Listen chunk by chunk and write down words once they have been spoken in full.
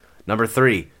Number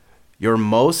 3, your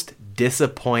most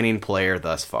disappointing player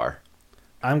thus far.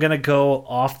 I'm going to go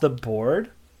off the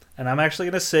board, and I'm actually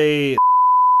going to say...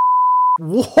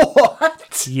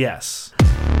 What? Yes.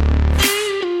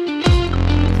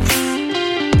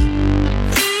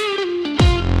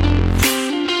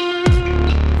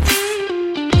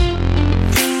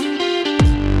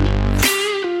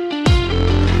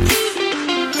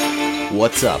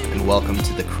 What's up, and welcome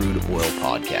to the Crude Oil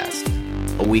Podcast,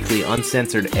 a weekly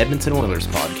uncensored Edmonton Oilers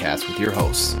podcast with your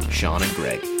hosts, Sean and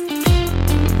Greg.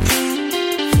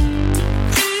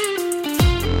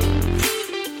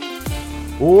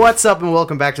 What's up, and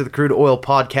welcome back to the Crude Oil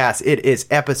Podcast. It is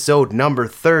episode number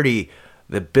 30,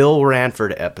 the Bill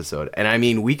Ranford episode. And I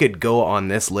mean, we could go on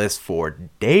this list for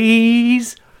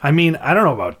days. I mean, I don't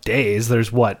know about days.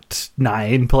 There's,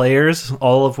 9 players,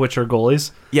 all of which are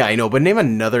goalies? Yeah, I know, but name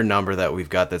another number that we've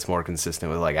got that's more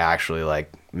consistent with, actually,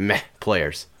 meh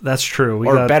players. That's true.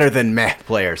 Or better than meh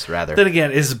players, rather. Then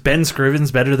again, is Ben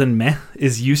Scrivens better than meh?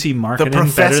 Is UC Markkinen the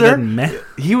professor, better than meh?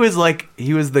 He was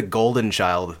the golden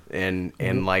child in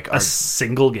a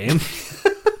single game.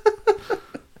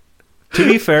 To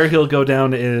be fair, he'll go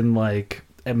down in,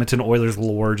 Edmonton Oilers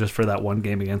lore just for that one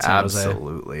game against San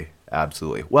Jose.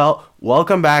 Absolutely. Well,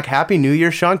 welcome back. Happy New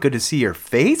Year, Sean. Good to see your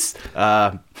face.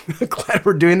 Glad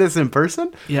we're doing this in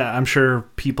person. Yeah, I'm sure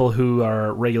people who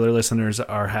are regular listeners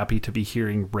are happy to be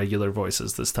hearing regular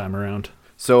voices this time around.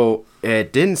 So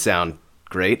it didn't sound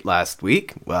great last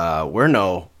week. We're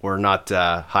not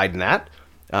hiding that.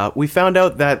 We found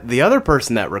out that the other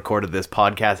person that recorded this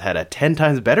podcast had a 10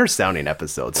 times better sounding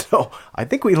episode. So I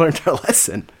think we learned our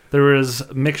lesson. There was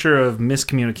a mixture of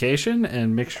miscommunication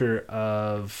and mixture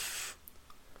of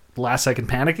last second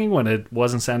panicking when it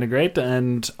wasn't sounding great,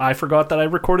 and I forgot that I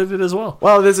recorded it as well.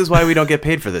 Well, this is why we don't get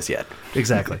paid for this yet.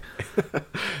 Exactly.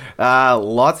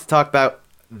 Lots to talk about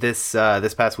this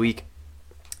past week.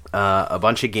 A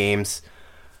bunch of games.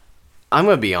 I'm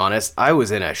going to be honest, I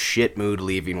was in a shit mood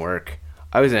leaving work.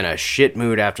 I was in a shit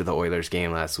mood after the Oilers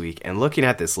game last week, and looking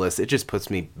at this list, it just puts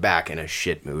me back in a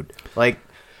shit mood.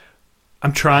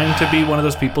 I'm trying to be one of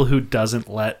those people who doesn't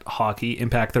let hockey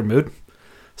impact their mood.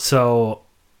 So,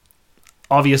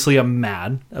 obviously, I'm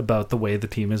mad about the way the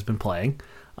team has been playing.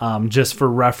 Just for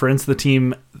reference, the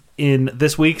team in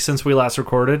this week, since we last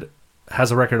recorded, has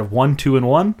a record of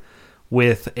 1-2-1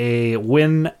 with a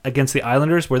win against the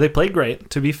Islanders, where they played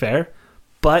great, to be fair.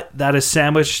 But that is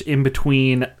sandwiched in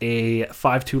between a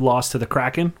 5-2 loss to the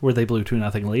Kraken, where they blew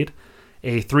 2-0 lead,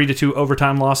 a 3-2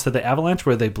 overtime loss to the Avalanche,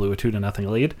 where they blew a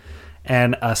 2-0 lead,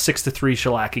 and a 6-3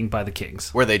 shellacking by the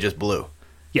Kings, where they just blew.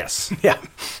 Yes. Yeah.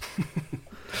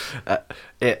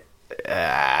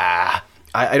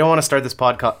 I don't want to start this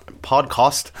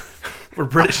podcast. We're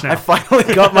British now. I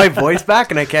finally got my voice back,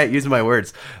 and I can't use my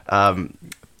words. I don't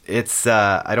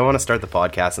want to start the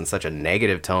podcast in such a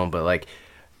negative tone, but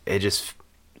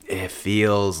it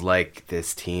feels like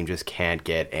this team just can't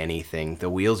get anything.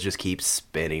 The wheels just keep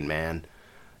spinning, man.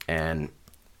 And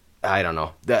I don't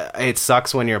know. It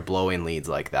sucks when you're blowing leads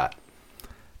like that.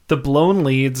 The blown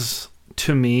leads,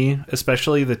 to me,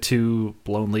 especially the 2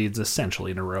 blown leads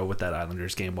essentially in a row with that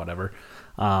Islanders game, whatever.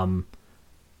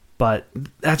 But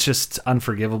that's just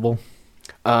unforgivable.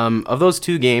 Of those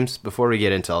 2 games, before we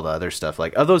get into all the other stuff,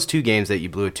 of those 2 games that you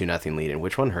blew a 2-0 lead in,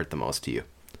 which one hurt the most to you?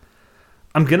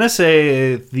 I'm going to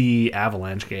say the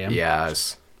Avalanche game.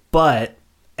 Yes. But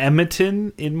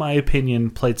Edmonton, in my opinion,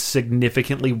 played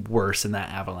significantly worse in that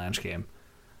Avalanche game.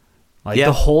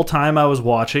 The whole time I was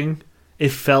watching, it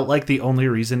felt like the only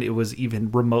reason it was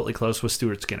even remotely close was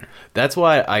Stuart Skinner. That's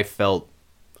why I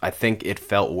think it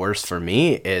felt worse for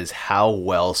me, is how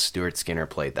well Stuart Skinner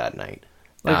played that night.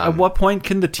 At what point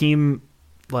can the team,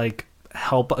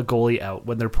 help a goalie out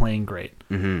when they're playing great?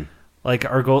 Mm-hmm.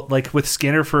 Our goal, with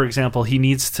Skinner, for example, he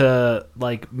needs to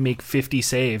make 50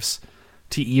 saves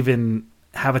to even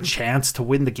have a chance to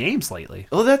win the games lately.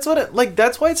 Well, that's what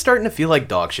that's why it's starting to feel like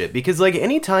dog shit, because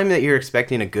any time that you're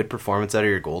expecting a good performance out of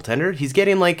your goaltender, he's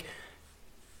getting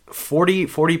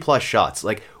 40 plus shots.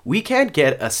 We can't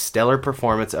get a stellar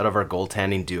performance out of our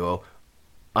goaltending duo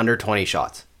under 20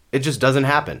 shots. It just doesn't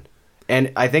happen.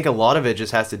 And I think a lot of it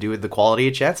just has to do with the quality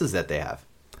of chances that they have.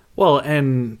 Well,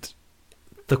 and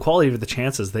the quality of the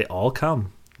chances, they all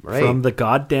come from the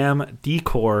goddamn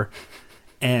decor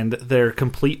and their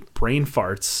complete brain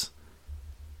farts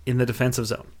in the defensive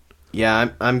zone.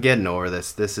 Yeah, I'm getting over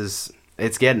this.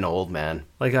 It's getting old, man.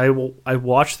 I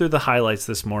watched through the highlights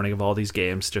this morning of all these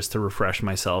games just to refresh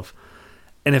myself,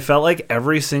 and it felt like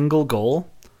every single goal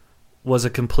was a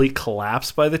complete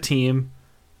collapse by the team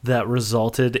that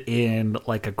resulted in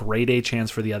a grade A chance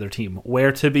for the other team.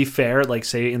 Where, to be fair,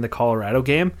 say in the Colorado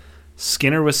game,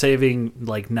 Skinner was saving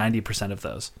like 90% of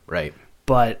those. Right.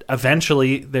 But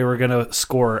eventually they were going to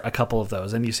score a couple of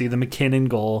those. And you see the McKinnon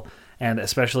goal and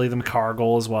especially the Makar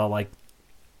goal as well. Like,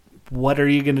 what are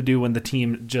you going to do when the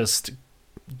team just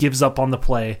gives up on the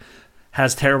play,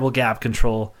 has terrible gap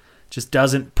control, just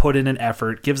doesn't put in an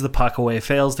effort, gives the puck away,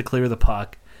 fails to clear the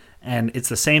puck? And it's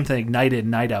the same thing night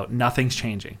in, night out. Nothing's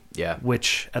changing. Yeah.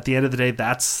 Which, at the end of the day,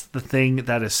 that's the thing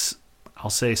that is, I'll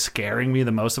say, scaring me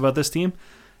the most about this team,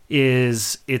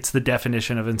 is it's the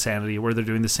definition of insanity where they're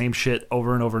doing the same shit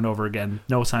over and over and over again.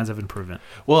 No signs of improvement.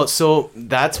 Well, so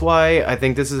that's why I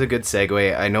think this is a good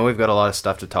segue. I know we've got a lot of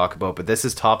stuff to talk about, but this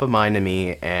is top of mind to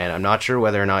me, and I'm not sure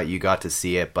whether or not you got to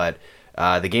see it, but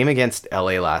the game against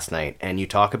LA last night, and you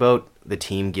talk about the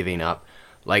team giving up.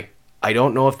 Like, I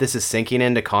don't know if this is sinking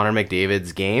into Connor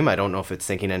McDavid's game. I don't know if it's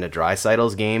sinking into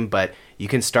Draisaitl's game, but you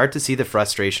can start to see the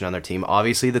frustration on their team.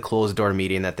 Obviously, the closed-door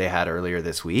meeting that they had earlier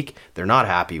this week, they're not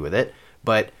happy with it,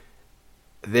 but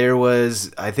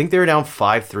I think they were down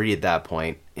 5-3 at that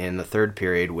point in the third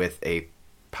period with a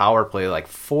power play, like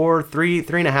 4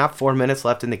 minutes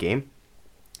left in the game.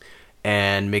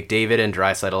 And McDavid and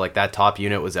Draisaitl, like that top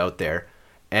unit was out there,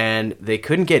 and they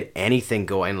couldn't get anything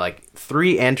going. Like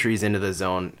 3 entries into the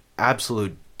zone,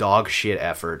 absolute dog shit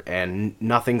effort, and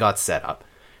nothing got set up.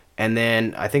 And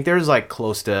then I think there was like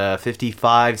close to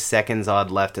 55 seconds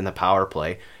odd left in the power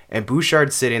play, and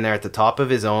Bouchard's sitting there at the top of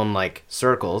his own like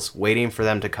circles waiting for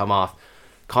them to come off.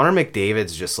 Connor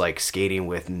McDavid's just like skating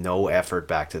with no effort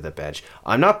back to the bench.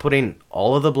 I'm not putting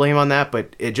all of the blame on that,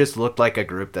 but it just looked like a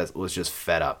group that was just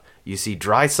fed up. You see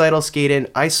Draisaitl skate in.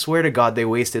 I swear to God, they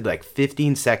wasted like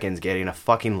 15 seconds getting a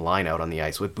fucking line out on the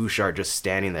ice with Bouchard just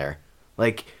standing there.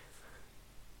 Like,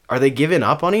 are they giving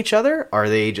up on each other? Are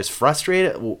they just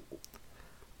frustrated?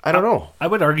 I don't know. I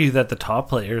would argue that the top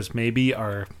players maybe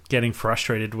are getting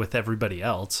frustrated with everybody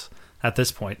else at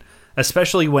this point,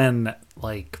 especially when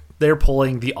like they're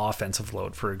pulling the offensive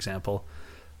load, for example.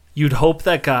 You'd hope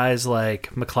that guys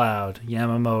like McLeod,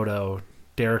 Yamamoto,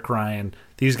 Derek Ryan,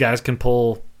 these guys can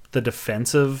pull the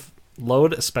defensive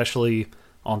load, especially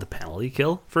on the penalty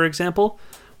kill, for example,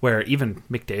 where even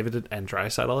McDavid and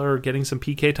Draisaitl are getting some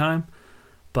PK time.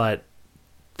 But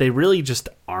they really just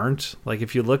aren't. Like,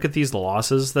 if you look at these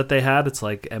losses that they had, it's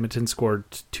like Edmonton scored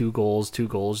 2 goals,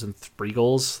 and 3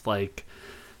 goals. Like,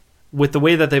 with the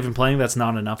way that they've been playing, that's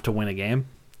not enough to win a game.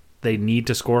 They need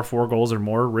to score 4 goals or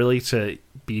more, really, to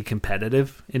be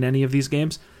competitive in any of these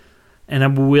games. And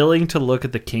I'm willing to look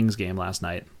at the Kings game last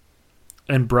night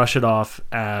and brush it off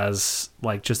as,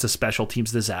 like, just a special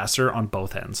teams disaster on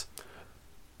both ends.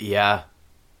 Yeah.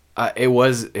 It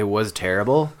was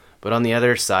terrible. But on the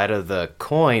other side of the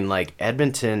coin, like,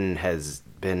 Edmonton has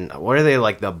been, what are they,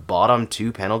 like the bottom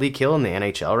 2 penalty kill in the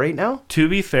NHL right now? To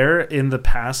be fair, in the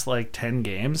past, like, 10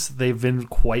 games, they've been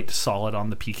quite solid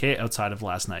on the PK outside of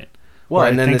last night. Well,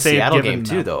 and then the Seattle game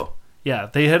too, though. Yeah,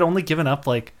 they had only given up,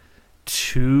 like,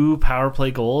 2 power play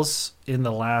goals in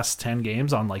the last 10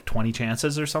 games on, like, 20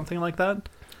 chances or something like that.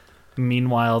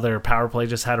 Meanwhile, their power play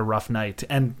just had a rough night.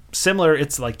 And similar,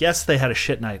 it's like, yes, they had a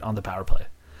shit night on the power play.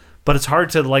 But it's hard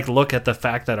to like look at the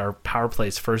fact that our power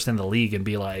play's first in the league and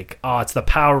be like, oh, it's the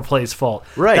power play's fault.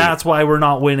 Right. That's why we're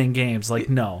not winning games.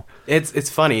 Like, no. It's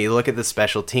funny. You look at the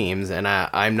special teams, and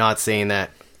I'm not saying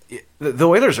that the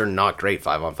Oilers are not great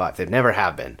 5-on-5. They never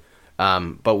have been.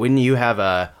 But when you have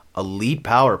a lead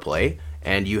power play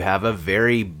and you have a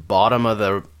very bottom of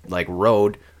the like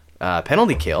road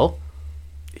penalty kill,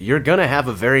 you're gonna have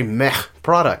a very meh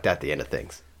product at the end of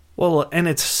things. Well, and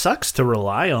it sucks to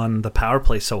rely on the power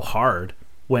play so hard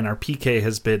when our PK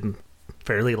has been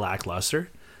fairly lackluster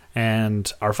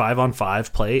and our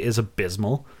 5-on-5 play is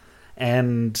abysmal,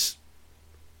 and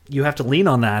you have to lean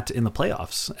on that in the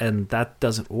playoffs, and that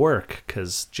doesn't work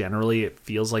because generally it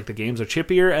feels like the games are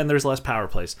chippier and there's less power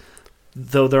plays,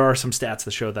 though there are some stats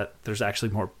that show that there's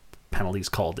actually more penalties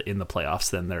called in the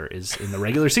playoffs than there is in the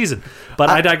regular season. But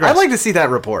I digress. I'd like to see that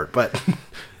report, but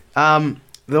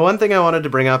the one thing I wanted to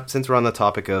bring up, since we're on the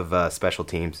topic of special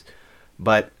teams,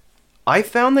 but I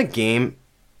found the game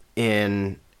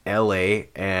in LA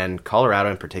and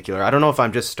Colorado in particular, I don't know if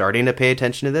I'm just starting to pay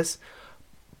attention to this,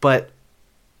 but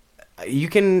you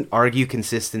can argue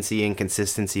consistency,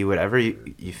 inconsistency, whatever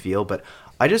you feel, but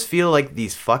I just feel like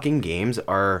these fucking games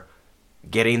are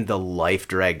getting the life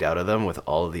dragged out of them with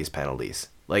all of these penalties.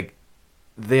 Like,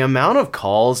 the amount of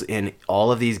calls in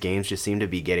all of these games just seem to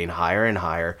be getting higher and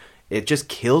higher. It just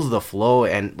kills the flow,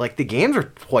 and like the games are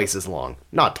twice as long.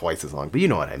 Not twice as long, but you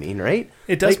know what I mean, right?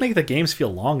 It does make the games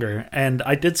feel longer, and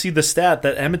I did see the stat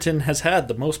that Edmonton has had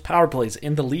the most power plays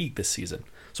in the league this season.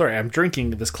 Sorry, I'm drinking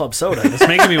this club soda. It's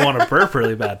making me want to burp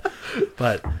really bad.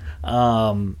 But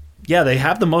Yeah, they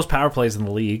have the most power plays in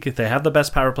the league. They have the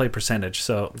best power play percentage,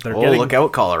 so they're getting... look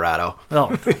out, Colorado.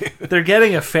 Well, they're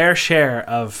getting a fair share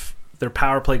of their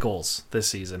power play goals this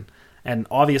season. And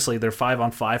obviously their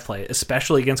 5-on-5 play,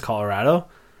 especially against Colorado,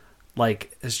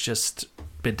 like, has just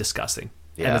been disgusting.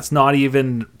 Yeah. And it's not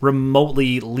even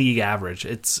remotely league average.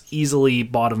 It's easily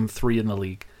bottom 3 in the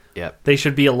league. Yep. They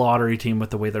should be a lottery team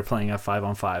with the way they're playing at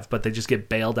 5-on-5, but they just get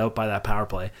bailed out by that power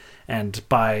play. And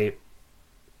by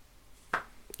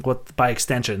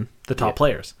extension, the top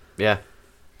players. Yeah.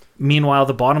 Meanwhile,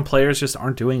 the bottom players just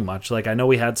aren't doing much. Like, I know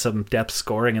we had some depth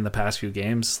scoring in the past few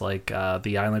games. Like,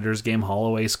 the Islanders game,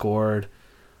 Holloway scored.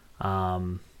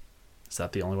 Is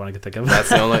that the only one I can think of? That's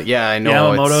the only... Yeah, I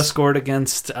know. Yamamoto scored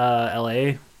against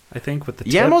LA, I think, with the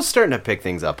tip. Yamo's starting to pick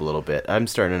things up a little bit. I'm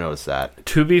starting to notice that.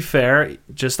 To be fair,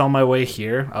 just on my way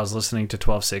here, I was listening to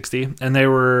 1260, and they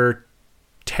were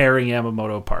tearing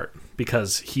Yamamoto apart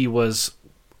because he was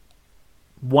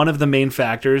one of the main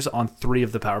factors on 3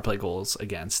 of the power play goals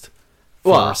against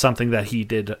for something that he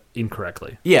did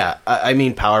incorrectly. Yeah, I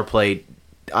mean, power play...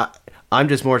 I'm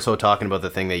just more so talking about the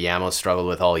thing that Yamo struggled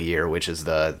with all year, which is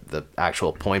the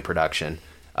actual point production.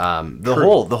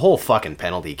 The whole fucking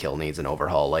penalty kill needs an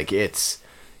overhaul. Like, it's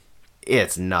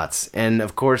nuts. And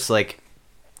of course, like,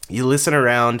 you listen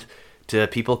around to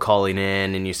people calling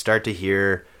in and you start to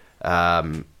hear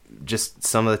just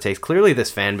some of the takes. Clearly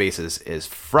this fan base is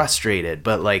frustrated,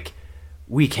 but like,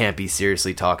 we can't be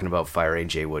seriously talking about firing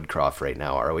Jay Woodcroft right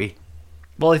now, are we?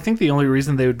 Well, I think the only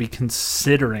reason they would be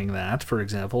considering that, for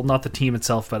example, not the team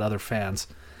itself but other fans,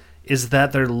 is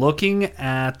that they're looking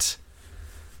at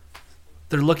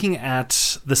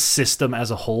the system as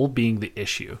a whole being the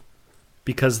issue.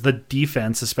 Because the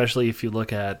defense, especially if you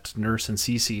look at Nurse and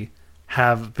Ceci,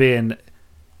 have been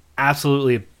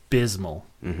absolutely abysmal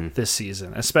this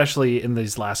season, especially in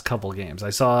these last couple games.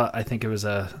 I think it was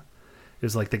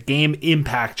like the game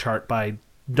impact chart by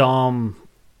Dom.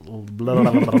 I don't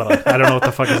know what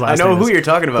the fuck his last name is. I know who you're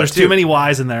talking about. There's too many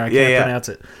Y's in there. I can't pronounce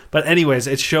it. But anyways,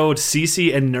 it showed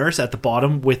Ceci and Nurse at the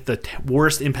bottom with the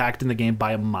worst impact in the game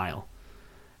by a mile.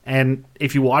 And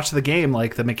if you watch the game,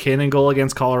 like the McKinnon goal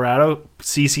against Colorado,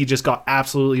 Ceci just got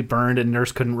absolutely burned and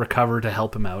Nurse couldn't recover to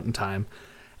help him out in time.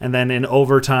 And then in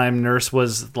overtime, Nurse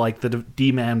was like the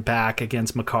D-man back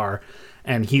against Makar,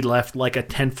 and he left like a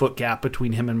 10-foot gap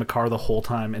between him and Makar the whole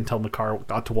time until Makar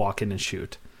got to walk in and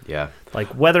shoot. Yeah. Like,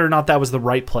 whether or not that was the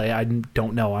right play, I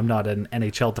don't know. I'm not an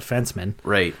NHL defenseman.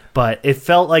 Right. But it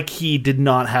felt like he did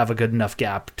not have a good enough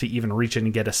gap to even reach in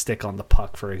and get a stick on the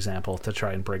puck, for example, to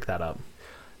try and break that up.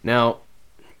 Now,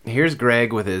 here's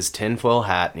Greg with his tinfoil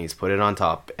hat, and he's put it on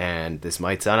top, and this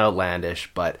might sound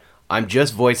outlandish, but I'm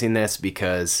just voicing this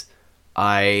because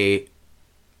we're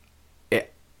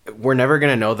never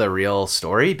going to know the real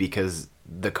story because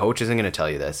the coach isn't going to tell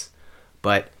you this.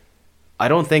 But I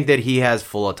don't think that he has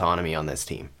full autonomy on this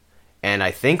team. And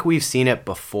I think we've seen it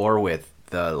before with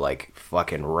the, like,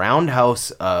 fucking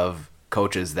roundhouse of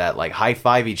coaches that, like,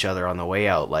 high-five each other on the way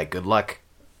out. Like, good luck.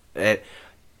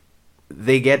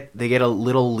 They get a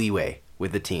little leeway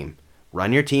with the team.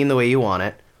 Run your team the way you want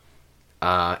it,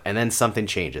 and then something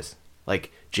changes.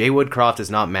 Like, Jay Woodcroft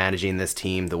is not managing this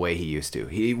team the way he used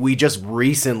to. We just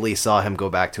recently saw him go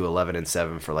back to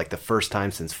 11-7 for, like, the first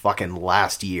time since fucking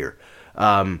last year.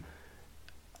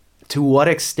 To what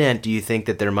extent do you think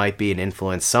that there might be an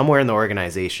influence somewhere in the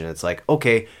organization? It's like,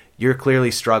 okay, you're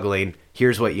clearly struggling.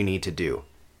 Here's what you need to do.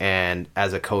 And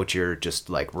as a coach, you're just,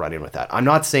 like, running with that. I'm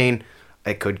not saying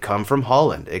it could come from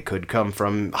Holland. It could come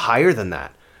from higher than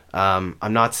that. I'm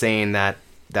not saying that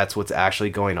that's what's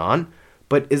actually going on.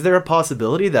 But is there a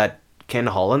possibility that Ken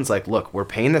Holland's like, look, we're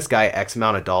paying this guy X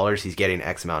amount of dollars. He's getting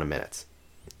X amount of minutes.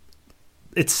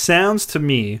 It sounds to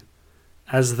me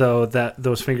as though that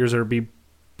those fingers are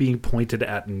being pointed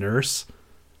at Nurse,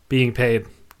 being paid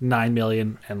 $9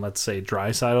 million, and let's say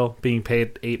Draisaitl being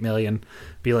paid $8 million.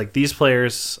 Be like, these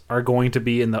players are going to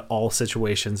be in all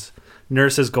situations.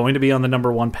 Nurse is going to be on the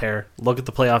number one pair. Look at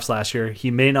the playoffs last year.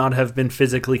 He may not have been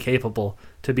physically capable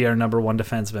to be our number one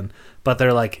defenseman, but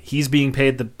they're like, he's being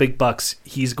paid the big bucks.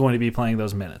 He's going to be playing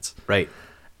those minutes. Right.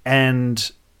 And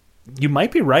you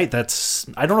might be right.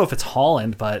 I don't know if it's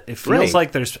Holland, but it feels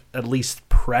like there's at least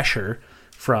pressure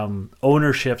from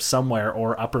ownership somewhere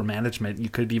or upper management. You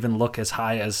could even look as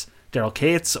high as Daryl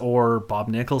Cates or Bob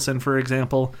Nicholson, for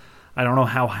example. I don't know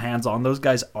how hands-on those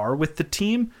guys are with the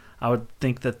team. I would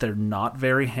think that they're not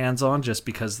very hands-on just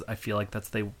because I feel like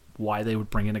that's why they would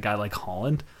bring in a guy like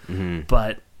Holland. Mm-hmm.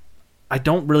 But I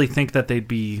don't really think that they'd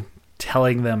be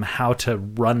telling them how to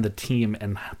run the team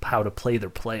and how to play their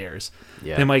players.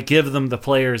 Yeah. They might give them the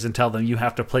players and tell them you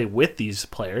have to play with these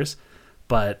players,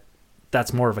 but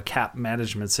that's more of a cap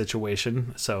management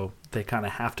situation, so they kind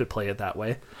of have to play it that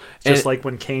way. Just like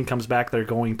when Kane comes back, they're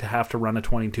going to have to run a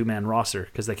 22-man roster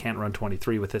because they can't run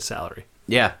 23 with his salary.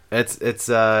 Yeah, it's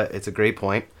a great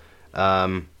point.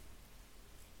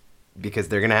 Because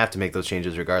they're gonna have to make those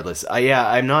changes regardless.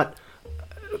 I'm not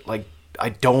like, I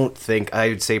don't think, I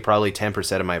would say probably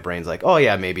 10% of my brain's like, oh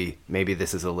yeah, maybe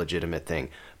this is a legitimate thing.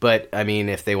 But I mean,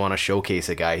 if they want to showcase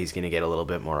a guy, he's gonna get a little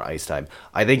bit more ice time.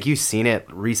 I think you've seen it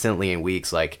recently in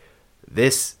weeks. Like,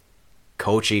 this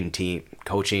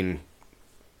coaching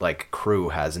like crew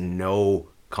has no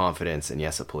confidence in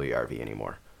Jesse Puljujarvi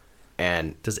anymore.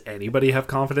 And does anybody have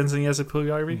confidence in Jesse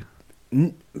Puljujarvi?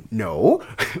 No,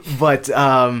 but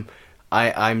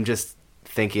I'm just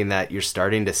thinking that you're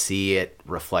starting to see it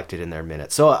reflected in their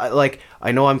minutes. So,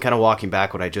 I know I'm kind of walking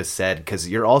back what I just said, because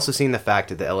you're also seeing the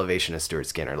fact of the elevation of Stuart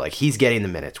Skinner. Like, he's getting the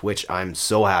minutes, which I'm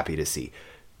so happy to see,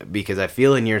 because I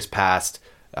feel in years past,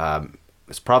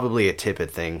 it's probably a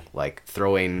Tippett thing, like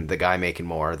throwing the guy making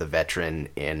more, the veteran,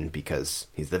 in because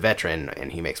he's the veteran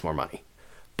and he makes more money.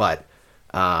 But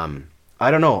I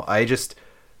don't know.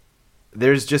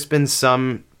 There's just been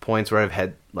some points where I've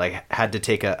had to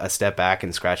take a step back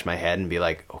and scratch my head and be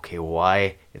like, okay,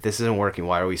 why, if this isn't working,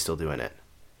 why are we still doing it?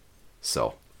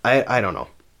 So I don't know.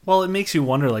 Well, it makes you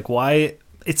wonder, like, why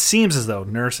it seems as though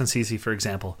Nurse and Ceci, for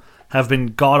example, have been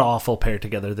god awful paired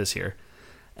together this year.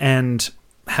 And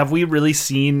have we really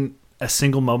seen a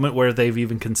single moment where they've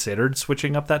even considered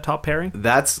switching up that top pairing?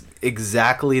 That's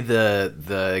exactly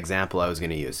the example I was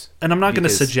going to use. And I'm not going to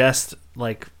suggest,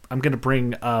 like, I'm going to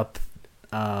bring up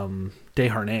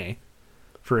Desharnais,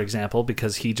 for example,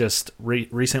 because he just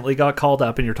recently got called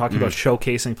up, and you're talking about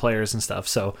showcasing players and stuff.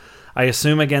 So I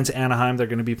assume against Anaheim they're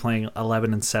going to be playing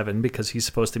 11-7 because he's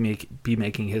supposed to be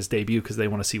making his debut because they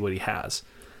want to see what he has.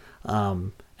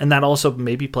 And that also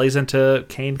maybe plays into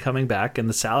Kane coming back and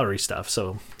the salary stuff.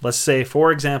 So let's say,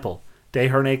 for example,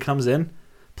 Desharnais comes in,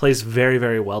 plays very,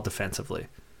 very well defensively.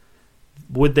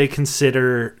 Would they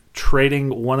consider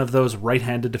trading one of those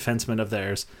right-handed defensemen of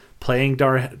theirs, playing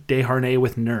Desharnais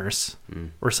with Nurse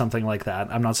or something like that?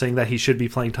 I'm not saying that he should be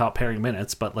playing top pairing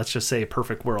minutes, but let's just say a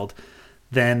perfect world.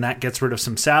 Then that gets rid of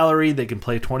some salary. They can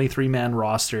play 23-man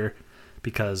roster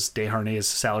because Desharnais'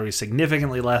 salary is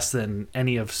significantly less than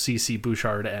any of Ceci,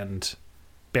 Bouchard, and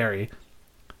Barrie.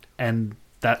 And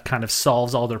that kind of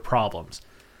solves all their problems.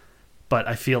 But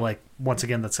I feel like, once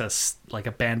again, that's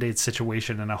a Band-Aid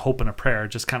situation and a hope and a prayer,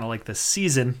 just kind of like the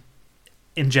season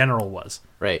in general was.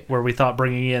 Right. Where we thought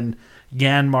bringing in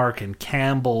Janmark and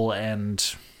Campbell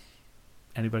and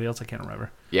anybody else I can't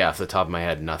remember. Yeah, off the top of my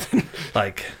head, nothing.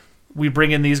 Like, we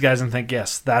bring in these guys and think,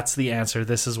 yes, that's the answer.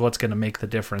 This is what's going to make the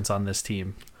difference on this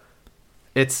team.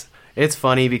 It's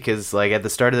funny because, like, at the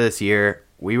start of this year,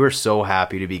 we were so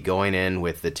happy to be going in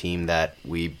with the team that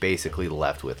we basically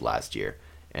left with last year.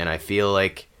 And I feel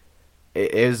like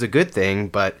it was a good thing,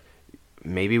 but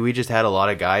maybe we just had a lot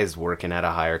of guys working at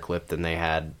a higher clip than they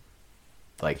had,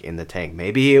 like, in the tank.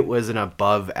 Maybe it was an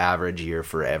above average year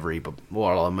for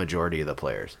a majority of the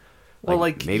players.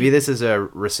 Maybe this is a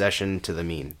recession to the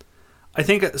mean. I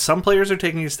think some players are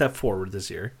taking a step forward this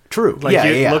year. True.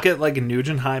 Look at like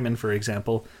Nugent Hyman, for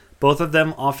example. Both of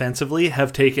them offensively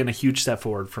have taken a huge step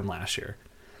forward from last year.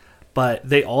 But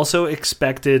they also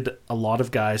expected a lot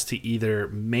of guys to either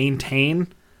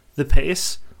maintain the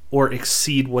pace or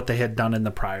exceed what they had done in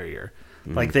the prior year.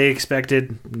 Like, they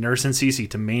expected Nurse and Ceci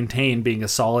to maintain being a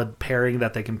solid pairing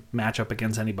that they can match up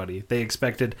against anybody. They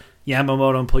expected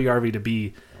Yamamoto and Puljujarvi to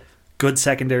be good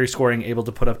secondary scoring, able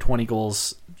to put up 20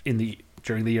 goals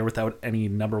during the year without any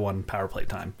number one power play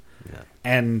time. Yeah.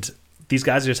 And these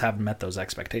guys just haven't met those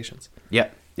expectations.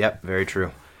 Yep, very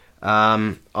true.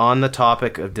 On the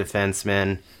topic of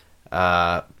defensemen,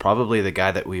 probably the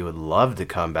guy that we would love to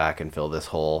come back and fill this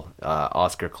hole,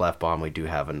 Oscar Klefbom. We do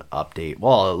have an update,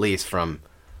 well, at least from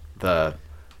the,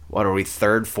 what are we,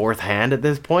 third, fourth hand at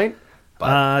this point?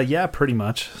 Yeah, pretty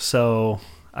much. So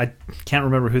I can't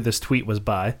remember who this tweet was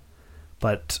by,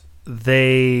 but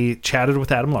they chatted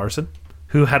with Adam Larson,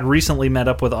 who had recently met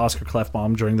up with Oscar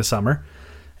Klefbom during the summer,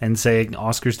 and saying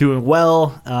Oscar's doing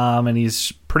well, and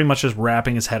he's pretty much just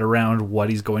wrapping his head around what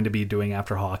he's going to be doing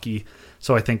after hockey.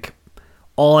 So I think,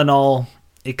 all in all,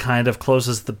 it kind of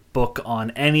closes the book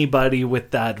on anybody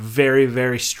with that very,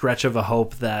 very stretch of a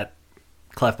hope that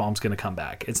Klefbom's going to come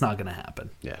back. It's not going to happen.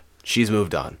 Yeah. She's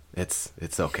moved on. It's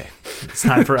okay. It's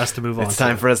time for us to move on. It's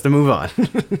time for us to move on.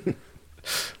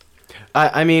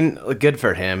 I mean, good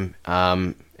for him.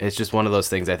 It's just one of those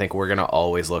things I think we're going to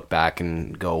always look back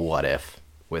and go, what if,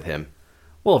 with him?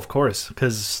 Well, of course,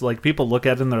 because like people look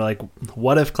at it and they're like,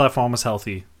 what if Klefbom was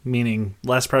healthy? meaning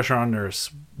less pressure on Nurse.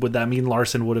 Would that mean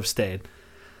Larson would have stayed?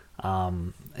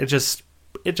 It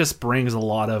just brings a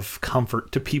lot of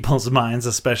comfort to people's minds,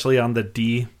 especially on the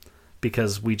D,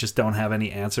 because we just don't have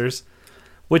any answers.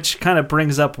 Which kind of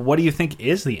brings up, what do you think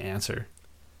is the answer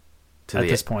at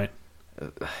this point?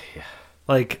 Yeah.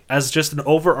 Like, as just an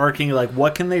overarching, like,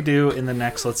 what can they do in the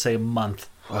next, let's say, month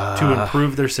to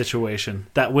improve their situation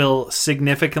that will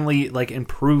significantly, like,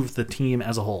 improve the team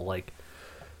as a whole? Like,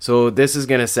 so this is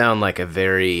going to sound like a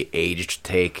very aged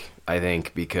take, I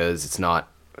think, because it's not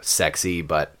sexy,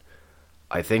 but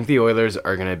I think the Oilers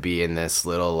are going to be in this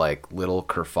little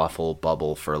kerfuffle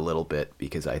bubble for a little bit,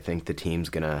 because I think the team's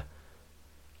going to...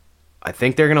 I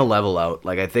think they're going to level out.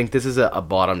 Like, I think this is a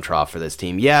bottom trough for this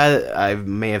team. Yeah, I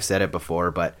may have said it before,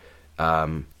 but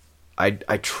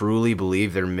I truly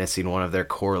believe they're missing one of their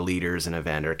core leaders in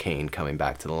Evander Kane coming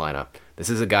back to the lineup.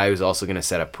 This is a guy who's also going to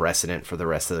set a precedent for the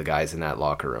rest of the guys in that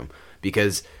locker room.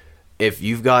 Because if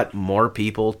you've got more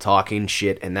people talking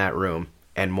shit in that room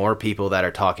and more people that are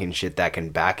talking shit that can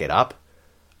back it up,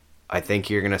 I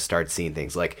think you're going to start seeing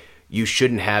things like... You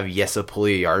shouldn't have Jesse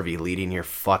Puljujärvi leading your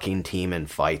fucking team in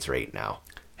fights right now.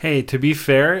 Hey, to be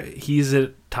fair, he's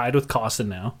tied with Kostin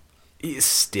now. He's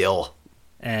still.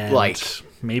 And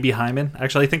maybe Hyman.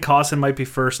 Actually, I think Kostin might be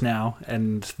first now,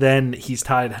 and then he's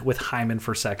tied with Hyman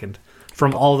for second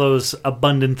from all those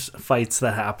abundant fights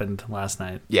that happened last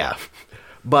night. Yeah.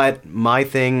 But my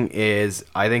thing is,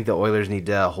 I think the Oilers need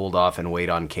to hold off and wait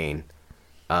on Kane.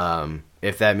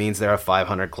 If that means they're a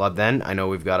 500 club, then I know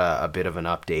we've got a bit of an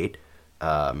update.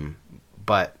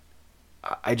 But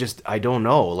I don't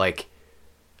know. Like,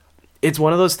 it's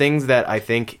one of those things that I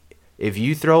think if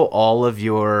you throw all of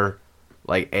your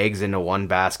like eggs into one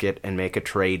basket and make a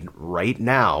trade right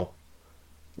now,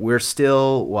 we're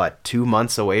still 2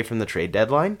 months away from the trade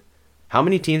deadline. How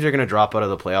many teams are going to drop out of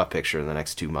the playoff picture in the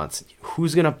next 2 months?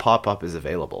 Who's going to pop up as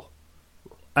available?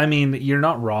 I mean, you're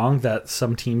not wrong that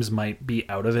some teams might be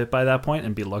out of it by that point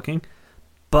and be looking,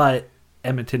 but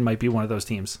Edmonton might be one of those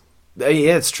teams.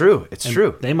 Yeah, it's true. It's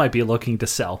true. They might be looking to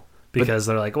sell because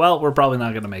they're like, well, we're probably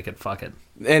not going to make it. Fuck it.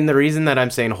 And the reason that I'm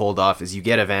saying hold off is you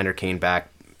get Evander Kane back.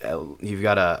 You've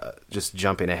got to, just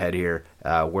jumping ahead here,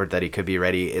 word that he could be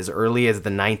ready as early as the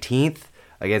 19th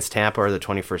against Tampa or the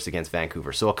 21st against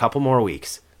Vancouver. So a couple more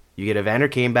weeks. You get Evander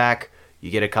Kane back. You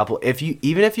get a couple.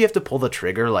 Even if you have to pull the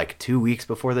trigger like 2 weeks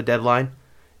before the deadline,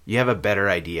 you have a better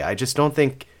idea. I just don't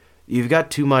think you've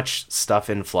got too much stuff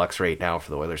in flux right now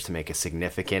for the Oilers to make a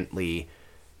significantly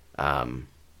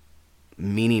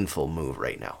meaningful move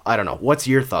right now. I don't know. What's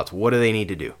your thoughts? What do they need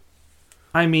to do?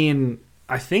 I mean,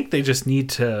 I think they just need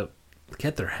to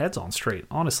get their heads on straight,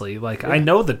 honestly. Like, I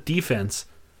know the defense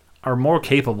are more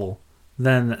capable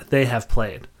than they have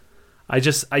played. I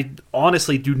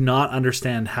honestly do not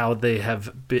understand how they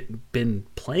have been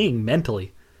playing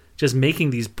mentally, just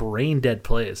making these brain dead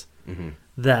plays. Mm-hmm.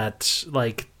 That,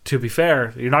 like, to be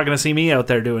fair, you're not going to see me out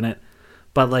there doing it,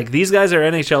 but like these guys are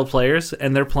NHL players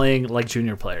and they're playing like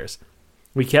junior players.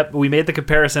 We made the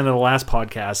comparison in the last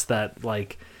podcast that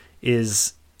like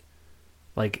is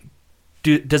like,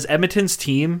 does Edmonton's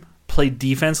team play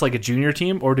defense like a junior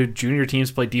team, or do junior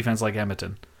teams play defense like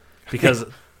Edmonton? Because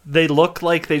they look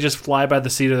like they just fly by the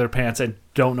seat of their pants and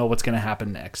don't know what's going to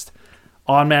happen next.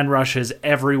 On-man rushes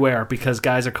everywhere because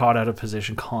guys are caught out of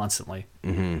position constantly.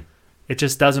 Mm-hmm. It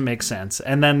just doesn't make sense.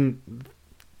 And then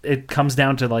it comes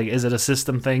down to, like, is it a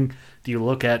system thing? Do you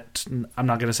look at, I'm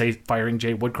not going to say firing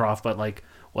Jay Woodcroft, but, like,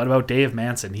 what about Dave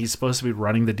Manson? He's supposed to be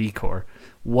running the D-core.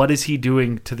 What is he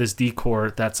doing to this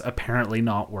D-core that's apparently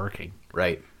not working?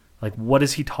 Right. Like, what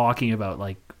is he talking about?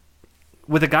 Like,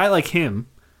 with a guy like him,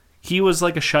 he was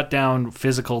like a shutdown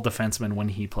physical defenseman when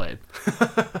he played.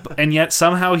 And yet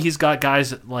somehow he's got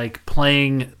guys like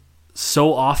playing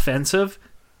so offensive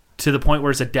to the point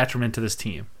where it's a detriment to this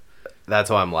team.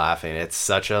 That's why I'm laughing. It's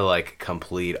such a like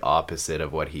complete opposite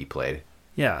of what he played.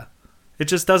 Yeah. It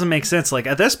just doesn't make sense. Like,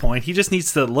 at this point, he just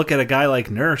needs to look at a guy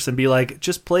like Nurse and be like,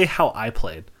 just play how I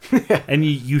played. And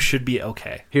you should be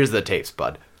okay. Here's the tapes,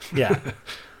 bud. Yeah.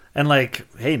 And like,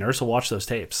 hey, Nurse will watch those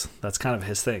tapes. That's kind of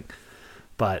his thing.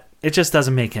 But it just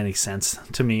doesn't make any sense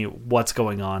to me what's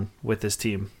going on with this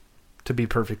team, to be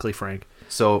perfectly frank.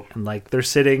 So, and like, they're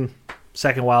sitting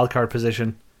second wildcard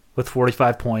position with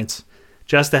 45 points,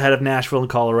 just ahead of Nashville and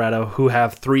Colorado, who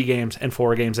have 3 games and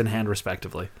 4 games in hand,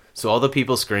 respectively. So all the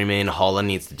people screaming, Holland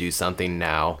needs to do something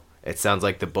now. It sounds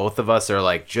like the both of us are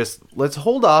like, just let's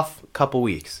hold off a couple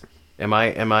weeks. Am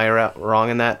I wrong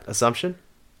in that assumption?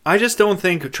 I just don't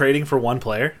think trading for one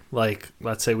player, like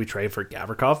let's say we trade for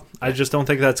Gavrikov, I just don't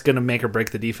think that's going to make or break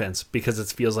the defense because it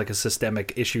feels like a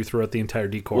systemic issue throughout the entire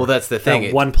decor. Well, that's the thing.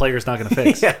 That one player's not going to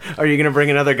fix. Yeah. Are you going to bring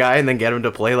another guy and then get him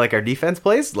to play like our defense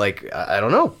plays? Like, I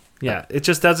don't know. Yeah, it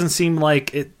just doesn't seem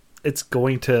like it's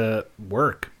going to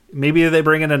work. Maybe they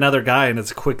bring in another guy and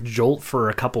it's a quick jolt for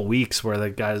a couple weeks where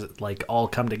the guys like all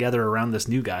come together around this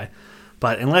new guy.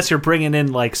 But unless you're bringing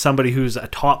in like somebody who's a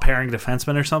top pairing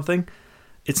defenseman or something,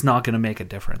 it's not going to make a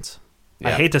difference. Yeah.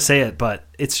 I hate to say it, but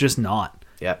it's just not.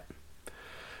 Yeah.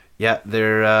 Yeah,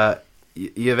 they're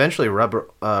you eventually rub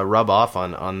off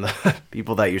on the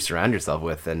people that you surround yourself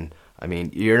with, and I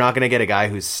mean, you're not going to get a guy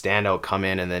who's standout come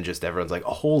in and then just everyone's like,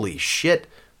 oh, holy shit.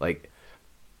 Like,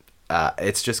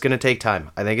 it's just going to take time.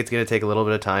 I think it's going to take a little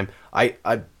bit of time. I'm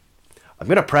going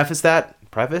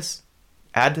to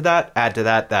add to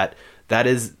that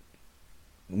is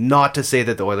not to say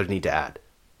that the Oilers need to add.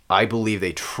 I believe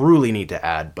they truly need to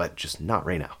add, but just not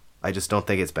right now. I just don't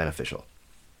think it's beneficial.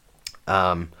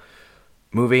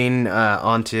 Moving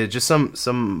on to just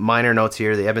some minor notes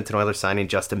here. The Edmonton Oilers signing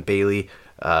Justin Bailey.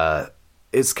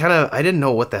 It's kind of, I didn't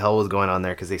know what the hell was going on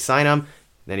there because they sign him,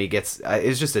 then he gets,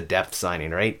 it's just a depth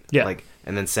signing, right? Yeah. Like,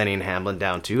 and then sending Hamblin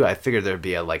down too. I figured there'd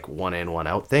be a like 1 in, 1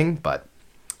 out thing, but.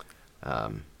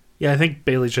 Yeah, I think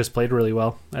Bailey's just played really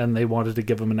well, and they wanted to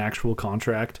give him an actual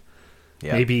contract.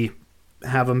 Yeah. Maybe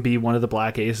have him be one of the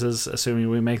Black Aces,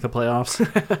 assuming we make the playoffs.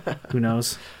 Who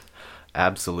knows?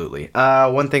 Absolutely.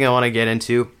 One thing I want to get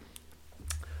into,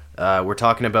 we're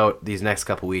talking about these next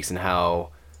couple weeks and how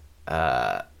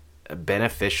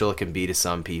beneficial it can be to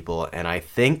some people, and I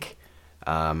think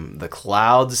the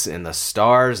clouds and the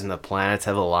stars and the planets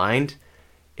have aligned.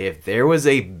 If there was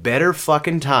a better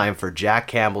fucking time for Jack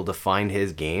Campbell to find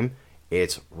his game,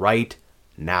 it's right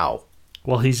now.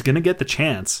 Well, he's going to get the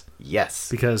chance.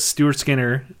 Yes. Because Stuart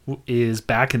Skinner is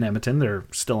back in Edmonton. They're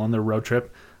still on their road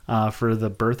trip for the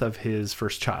birth of his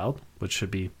first child, which should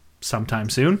be sometime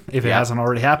soon, if it hasn't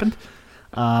already happened.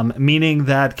 Meaning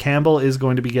that Campbell is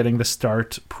going to be getting the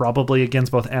start probably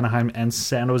against both Anaheim and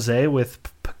San Jose with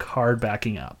Picard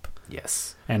backing up.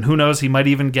 Yes. And who knows, he might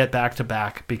even get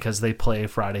back-to-back because they play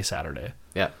Friday, Saturday.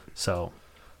 Yeah. So.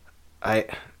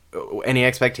 Any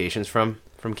expectations from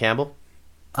Campbell?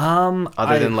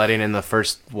 Other than letting in the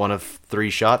first one of 3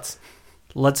 shots?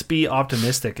 Let's be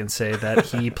optimistic and say that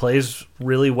he plays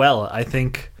really well. I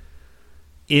think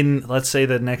in, let's say,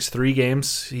 the next 3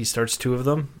 games, he starts 2 of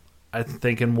them. I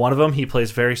think in one of them, he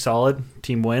plays very solid.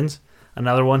 Team wins.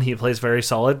 Another one, he plays very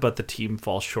solid, but the team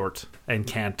falls short and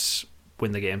can't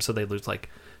win the game, so they lose like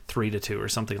 3-2 or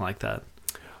something like that.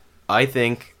 I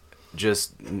think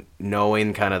just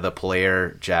knowing kind of the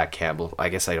player Jack Campbell, I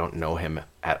guess I don't know him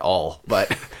at all,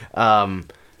 but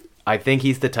I think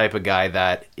he's the type of guy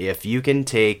that if you can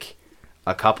take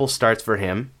a couple starts for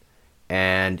him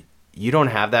and you don't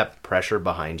have that pressure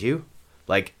behind you,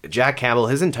 like Jack Campbell,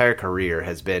 his entire career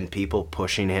has been people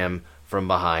pushing him from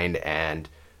behind, and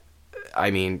I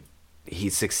mean,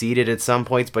 he's succeeded at some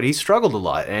points, but he's struggled a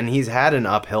lot, and he's had an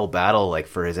uphill battle like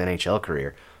for his NHL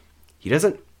career. He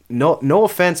doesn't. No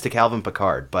offense to Calvin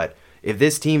Picard, but if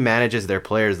this team manages their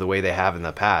players the way they have in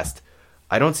the past,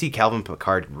 I don't see Calvin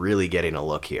Picard really getting a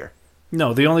look here.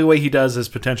 No, the only way he does is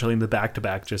potentially in the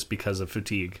back-to-back just because of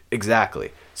fatigue.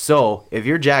 Exactly. So if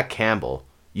you're Jack Campbell,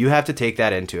 you have to take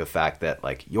that into a fact that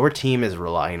like your team is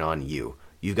relying on you.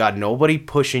 You've got nobody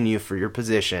pushing you for your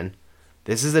position.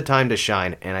 This is the time to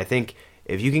shine, and I think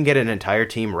if you can get an entire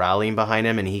team rallying behind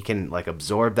him and he can like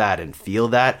absorb that and feel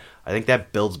that, I think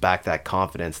that builds back that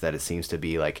confidence that it seems to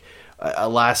be. Like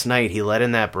last night, he let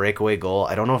in that breakaway goal.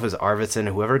 I don't know if it was Arvidsson,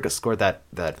 whoever scored that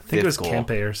I think it was goal.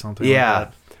 Kempe or something. Yeah, like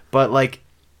that. But like,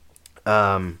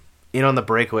 on the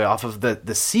breakaway off of the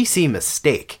CC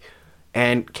mistake,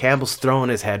 and Campbell's throwing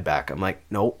his head back. I'm like,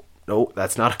 no,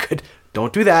 that's not a good.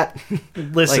 Don't do that.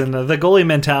 Listen, the goalie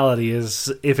mentality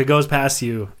is if it goes past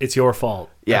you, it's your fault.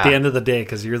 Yeah. At the end of the day,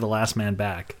 because you're the last man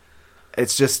back.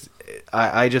 It's just,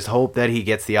 I just hope that he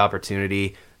gets the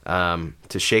opportunity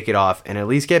to shake it off and at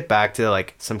least get back to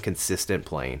like some consistent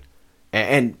playing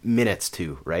and minutes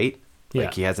too, right? Yeah.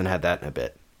 Like he hasn't had that in a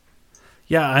bit.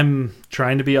 Yeah, I'm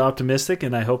trying to be optimistic,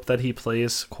 and I hope that he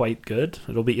plays quite good.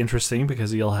 It'll be interesting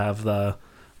because he'll have the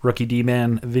rookie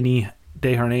D-man Vinny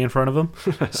Desharnais in front of him.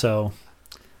 So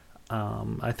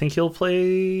I think he'll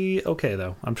play okay,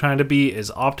 though. I'm trying to be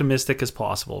as optimistic as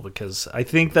possible because I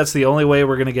think that's the only way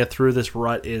we're going to get through this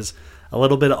rut is a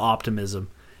little bit of optimism.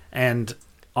 And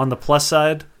on the plus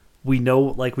side, we know,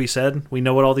 like we said, we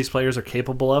know what all these players are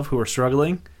capable of who are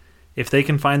struggling. If they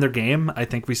can find their game, I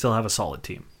think we still have a solid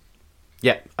team.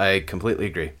 Yeah, I completely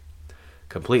agree.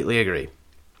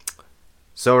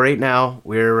 So right now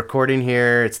we're recording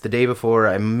here. It's the day before.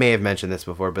 I may have mentioned this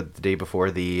before, but the day before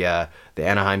the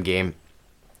Anaheim game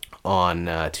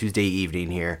on Tuesday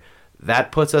evening here.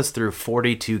 That puts us through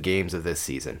 42 games of this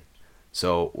season.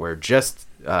 So we're just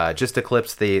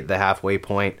eclipsed the halfway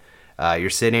point. You're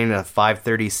sitting at a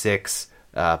 536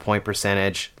 point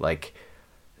percentage. Like,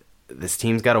 this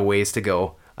team's got a ways to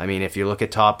go. I mean, if you look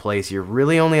at top place, you're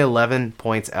really only 11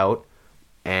 points out,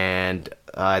 and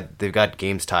they've got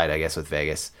games tied, I guess, with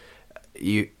Vegas.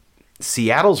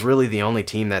 Seattle's really the only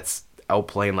team that's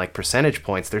outplaying like percentage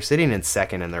points. They're sitting in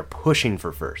second and they're pushing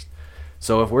for first.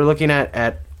 So if we're looking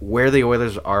at where the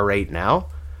Oilers are right now,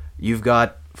 you've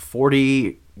got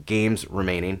 40 games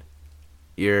remaining.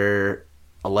 You're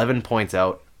 11 points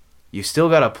out. You still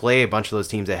got to play a bunch of those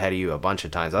teams ahead of you a bunch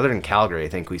of times. Other than Calgary, I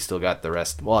think we still got the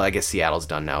rest. Well, I guess Seattle's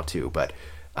done now too, but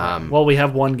well, we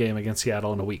have one game against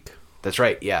Seattle in a week. That's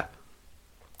right, yeah.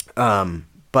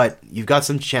 But you've got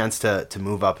some chance to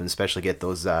move up and especially get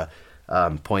those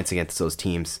points against those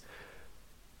teams.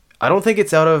 I don't think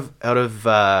it's out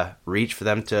of reach for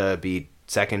them to be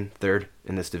second, third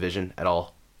in this division at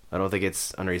all. I don't think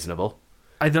it's unreasonable.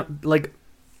 I don't like.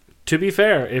 To be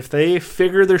fair, if they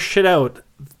figure their shit out,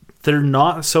 they're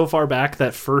not so far back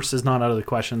that first is not out of the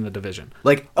question in the division.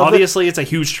 Like, obviously, it's a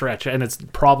huge stretch, and it's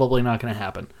probably not going to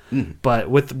happen. Mm. But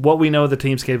with what we know the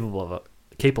team's capable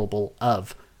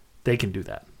of, they can do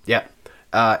that. Yeah,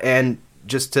 and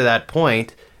just to that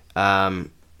point,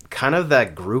 kind of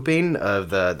that grouping of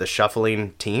the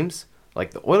shuffling teams,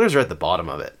 like the Oilers are at the bottom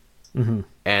of it. Mm-hmm.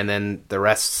 And then the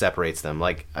rest separates them.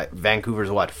 Like, Vancouver's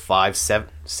what,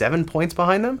 7 points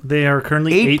behind them? They are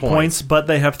currently 8 points, but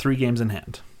they have 3 games in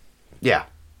hand. Yeah.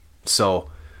 So,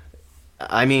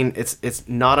 I mean, it's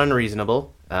not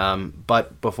unreasonable.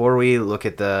 But before we look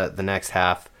at the next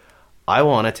half, I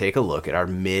want to take a look at our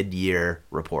mid-year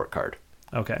report card.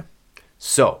 Okay.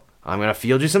 So, I'm going to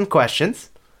field you some questions,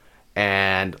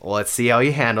 and let's see how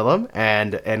you handle them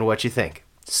and what you think.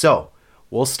 So,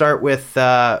 we'll start with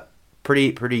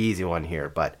pretty easy one here,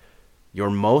 but your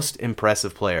most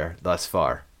impressive player thus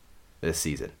far this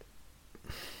season.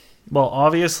 Well,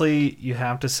 obviously you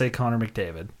have to say Connor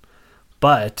McDavid,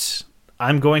 but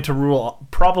I'm going to rule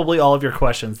probably all of your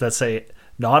questions that say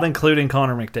not including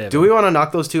Connor McDavid. Do we want to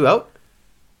knock those two out?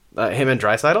 Him and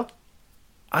Draisaitl?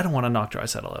 I don't want to knock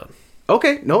Draisaitl out.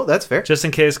 Okay, no, that's fair. Just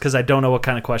in case, because I don't know what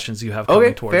kind of questions you have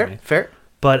coming towards me. Fair.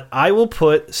 But I will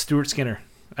put Stuart Skinner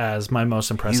as my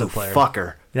most impressive player.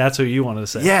 Fucker. That's what you wanted to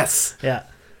say. Yes. Yeah.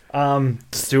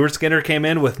 Stuart Skinner came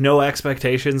in with no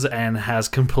expectations and has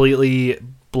completely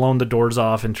blown the doors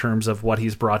off in terms of what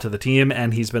he's brought to the team,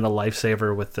 and he's been a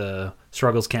lifesaver with the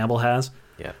struggles Campbell has.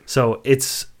 Yeah. So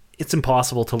it's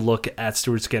impossible to look at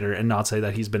Stuart Skinner and not say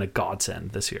that he's been a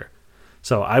godsend this year.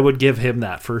 So I would give him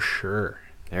that for sure.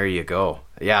 There you go.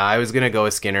 Yeah, I was going to go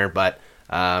with Skinner, but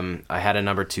I had a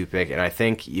number 2 pick, and I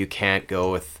think you can't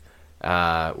go with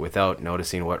without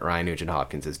noticing what Ryan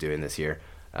Nugent-Hopkins is doing this year.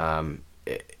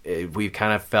 We've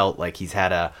kind of felt like he's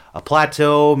had a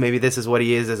plateau. Maybe this is what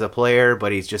he is as a player,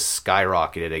 but he's just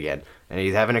skyrocketed again. And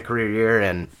he's having a career year,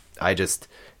 and I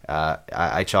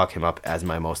chalk him up as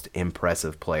my most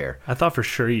impressive player. I thought for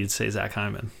sure you'd say Zach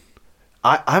Hyman.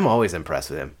 I'm always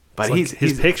impressed with him. But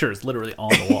his picture is literally on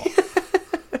the wall.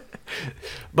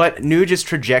 But Nuge is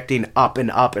trajecting up and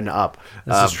up and up.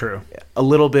 This is true. A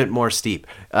little bit more steep.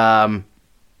 Number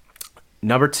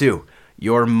 2,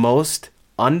 your most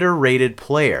underrated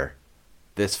player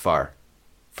this far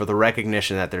for the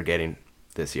recognition that they're getting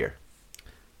this year.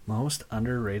 Most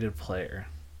underrated player.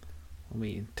 Let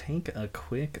me take a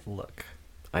quick look.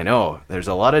 I know. There's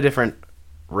a lot of different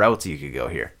routes you could go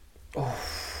here. Oh.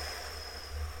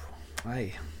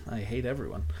 I hate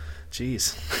everyone.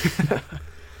 Jeez.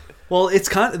 Well, it's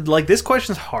kind of like this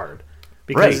question's hard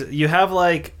because you have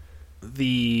like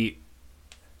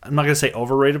I'm not going to say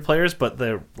overrated players, but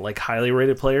the like highly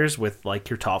rated players with like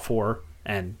your top 4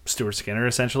 and Stuart Skinner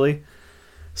essentially.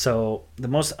 So the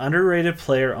most underrated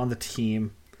player on the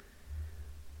team,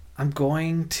 I'm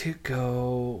going to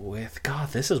go with,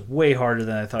 God, this is way harder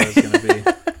than I thought it was going to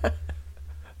be.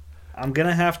 I'm going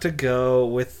to have to go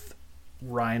with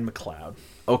Ryan McLeod.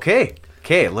 Okay,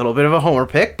 a little bit of a homer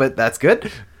pick, but that's good.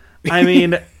 I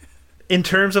mean, in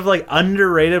terms of like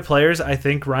underrated players, I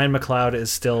think Ryan McLeod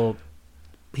is still,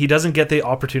 he doesn't get the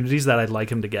opportunities that I'd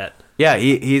like him to get. Yeah,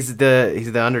 he's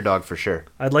the underdog for sure.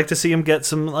 I'd like to see him get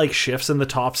some like shifts in the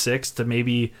top 6 to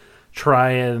maybe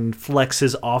try and flex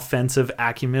his offensive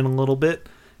acumen a little bit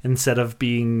instead of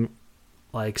being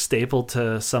like stapled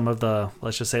to some of the,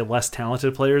 let's just say, less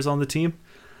talented players on the team.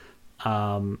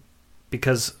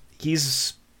 Because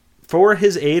he's, for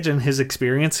his age and his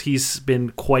experience, he's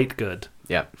been quite good.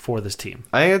 Yeah. for this team.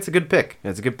 I think that's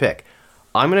a good pick.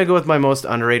 I'm going to go with my most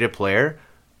underrated player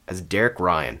as Derek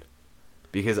Ryan,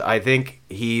 because I think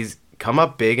he's come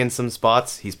up big in some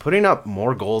spots. He's putting up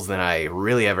more goals than I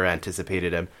really ever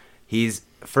anticipated him. He's,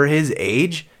 for his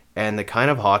age and the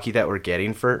kind of hockey that we're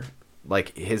getting for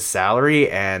like his salary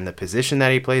and the position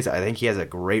that he plays, I think he has a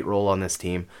great role on this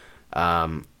team.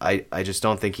 I just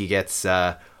don't think he gets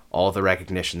all the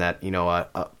recognition that,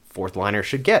 a fourth liner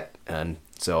should get. And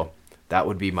so that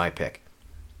would be my pick.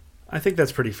 I think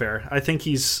that's pretty fair. I think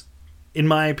he's, in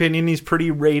my opinion, he's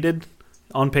pretty rated,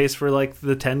 on pace for like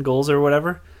the 10 goals or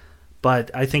whatever.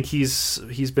 But I think he's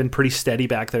been pretty steady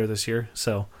back there this year.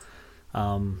 So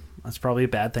that's probably a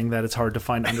bad thing that it's hard to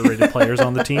find underrated players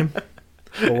on the team.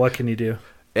 But what can you do?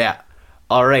 Yeah.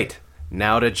 All right.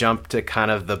 Now to jump to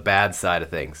kind of the bad side of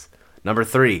things. Number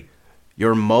 3,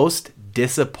 your most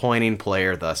disappointing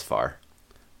player thus far.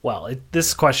 Well,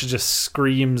 this question just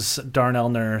screams Darnell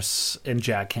Nurse and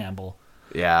Jack Campbell.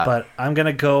 Yeah. But I'm going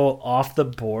to go off the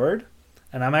board,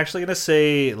 and I'm actually going to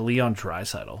say Leon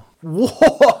Draisaitl.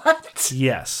 What?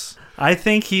 Yes. I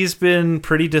think he's been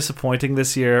pretty disappointing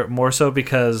this year, more so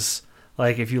because,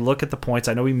 like, if you look at the points,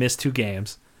 I know he missed 2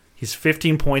 games. He's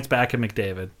 15 points back at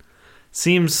McDavid.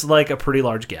 Seems like a pretty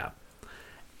large gap.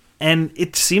 And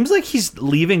it seems like he's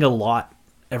leaving a lot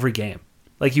every game.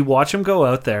 Like, you watch him go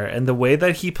out there, and the way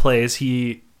that he plays,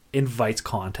 he invites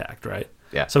contact, right?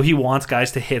 Yeah. So he wants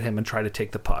guys to hit him and try to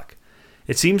take the puck.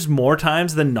 It seems more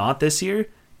times than not this year,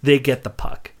 they get the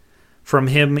puck. From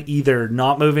him either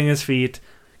not moving his feet,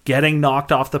 getting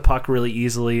knocked off the puck really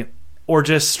easily, or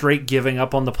just straight giving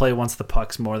up on the play once the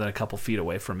puck's more than a couple feet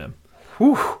away from him.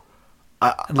 Whew.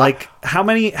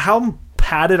 How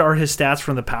padded are his stats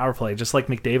from the power play? Just like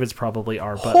McDavid's probably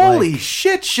are. But holy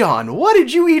shit, Sean! What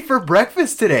did you eat for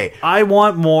breakfast today? I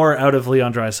want more out of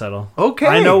Leon Draisaitl. Okay,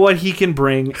 I know what he can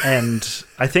bring, and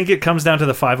I think it comes down to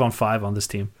the 5-on-5 on this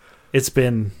team. It's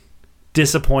been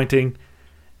disappointing,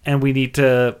 and we need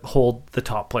to hold the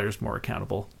top players more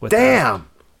accountable. With Damn.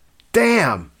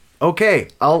 Okay,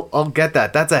 I'll get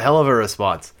that. That's a hell of a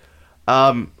response.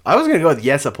 I was gonna go with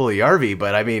Jesse Puljujärvi,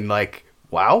 but I mean, like,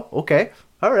 wow. Okay,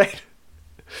 all right.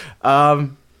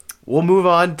 We'll move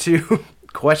on to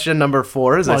question number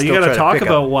 4. You got to talk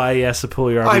about why Jesse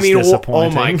Puljujärvi is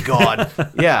disappointing. Oh my god,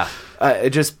 yeah.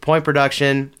 Just point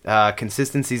production,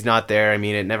 consistency's not there. I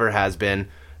mean, it never has been.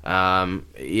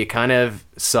 You kind of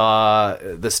saw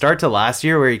the start to last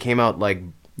year where he came out like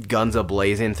guns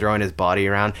a-blazing, throwing his body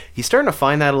around. He's starting to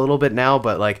find that a little bit now,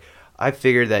 but like I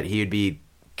figured that he would be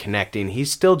connecting. He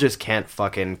still just can't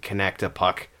fucking connect a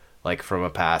puck like from a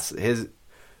pass. It's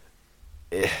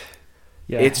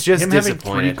just him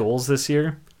disappointing. Having 3 goals this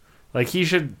year, like he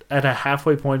should, at a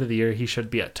halfway point of the year, he should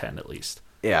be at 10 at least.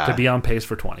 Yeah, to be on pace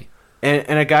for 20.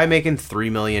 And a guy making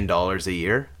 $3 million a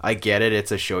year, I get it.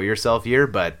 It's a show yourself year,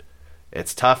 but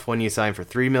it's tough when you sign for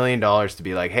 $3 million to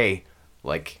be like, hey,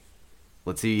 like,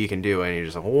 let's see what you can do, and you're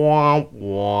just like, womp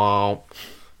womp.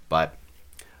 But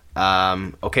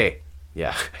okay,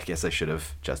 yeah, I guess I should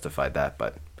have justified that.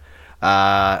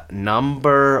 But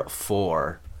number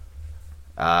 4,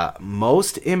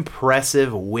 most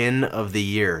impressive win of the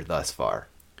year thus far.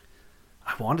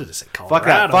 I wanted to say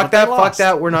Colorado. Fuck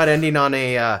that. We're not ending on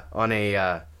a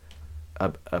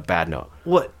bad note.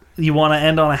 What? You want to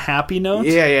end on a happy note?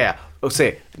 Yeah. Oh,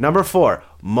 say number 4,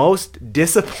 most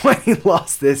disappointing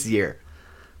loss this year.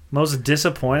 Most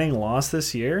disappointing loss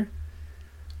this year?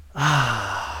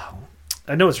 I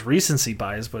know it's recency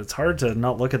bias, but it's hard to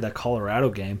not look at that Colorado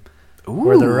game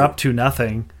where they're up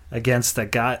 2-0 against the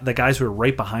guys who are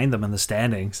right behind them in the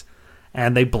standings,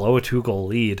 and they blow a 2-goal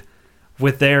lead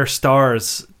with their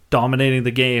stars dominating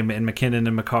the game in McKinnon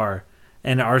and Makar,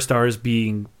 and our stars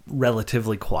being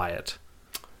relatively quiet.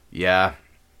 Yeah.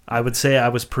 I would say I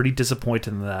was pretty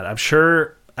disappointed in that. I'm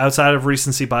sure outside of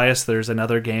recency bias, there's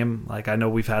another game. Like, I know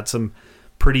we've had some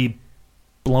pretty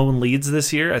blown leads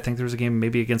this year. I think there was a game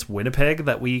maybe against Winnipeg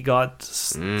that we got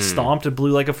stomped and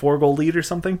blew like a 4-goal lead or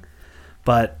something.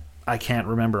 But I can't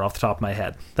remember off the top of my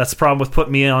head. That's the problem with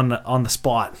putting me on the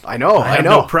spot. I know. I have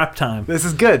no prep time. This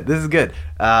is good.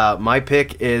 My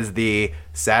pick is the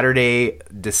Saturday,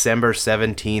 December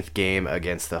 17th game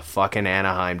against the fucking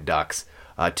Anaheim Ducks.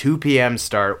 2 p.m.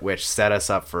 start, which set us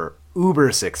up for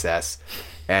uber success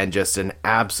and just an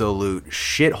absolute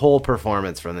shithole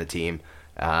performance from the team.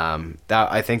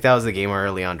 I think that was the game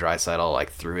where Leon Draisaitl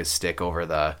like threw his stick over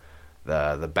the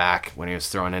back when he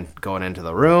was going into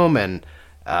the room, and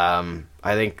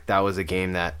I think that was a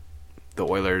game that the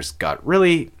Oilers got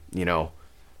really,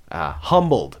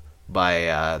 humbled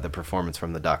by the performance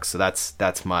from the Ducks. So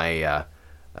that's my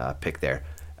pick there.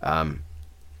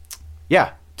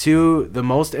 to the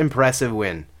most impressive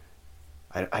win.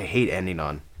 I hate ending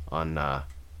on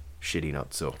shitty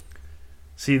notes. So,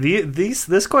 See,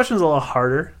 this question is a lot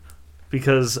harder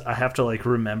because I have to like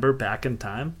remember back in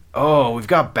time. oh, we've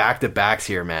got back-to-backs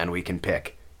here, man. We can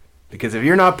pick because if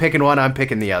you're not picking one, I'm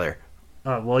picking the other.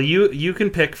 Well, you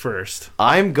can pick first.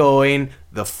 I'm going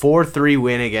the 4-3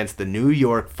 win against the New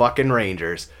York fucking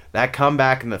Rangers. That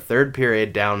comeback in the third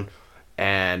period down,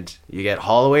 and you get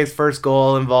Holloway's first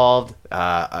goal involved.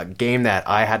 A game that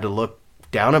I had to look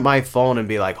down at my phone and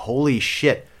be like, holy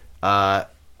shit, I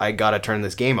gotta turn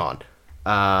this game on.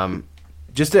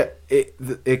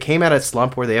 It came at a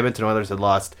slump where the Edmonton Oilers had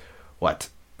lost,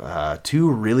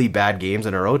 two really bad games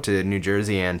in a row to New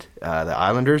Jersey and the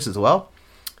Islanders as well.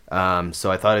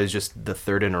 So I thought it was just the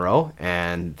third in a row,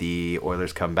 and the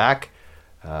Oilers come back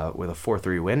with a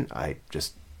 4-3 win. I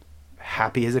just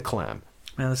happy as a clam.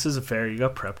 Man, this isn't fair. You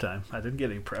got prep time. I didn't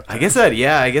get any prep time. I guess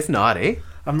not, eh?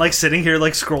 I'm like sitting here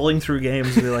like scrolling through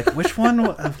games and be like, which one?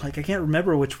 I'm like, I can't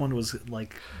remember which one was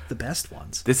like the best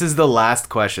ones. This is the last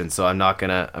question, so I'm not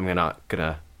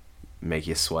gonna make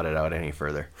you sweat it out any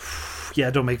further.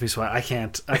 Yeah, don't make me sweat. I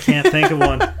can't think of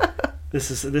one. This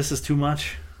is too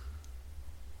much.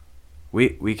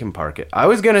 We can park it. I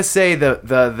was gonna say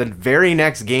the very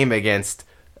next game against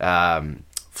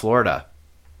Florida.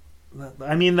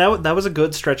 I mean, that was a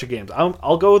good stretch of games.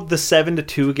 I'll go with the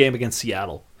 7-2 game against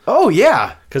Seattle. Oh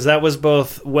yeah, because that was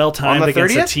both well timed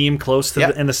against 30th? a team close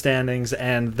to in the standings,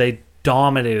 and they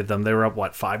dominated them. They were up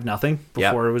 5-0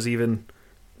 before it was even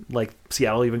like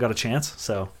Seattle even got a chance.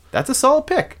 So that's a solid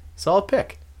pick.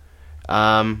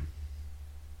 Yeah,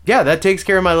 that takes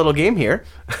care of my little game here.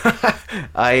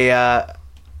 I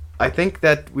think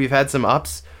that we've had some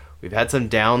ups, we've had some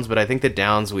downs, but I think the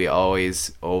downs we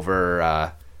always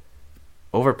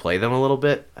overplay them a little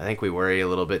bit. I think we worry a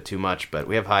little bit too much, but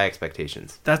we have high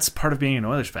expectations. that's part of being an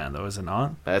Oilers fan, though, is it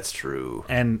not? That's true.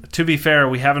 And to be fair,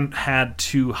 we haven't had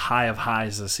too high of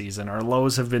highs this season. Our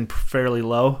lows have been fairly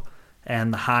low,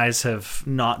 and the highs have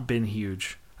not been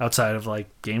huge outside of like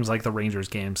games like the Rangers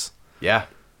games. Yeah.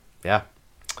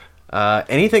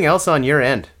 Anything else on your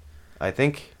end?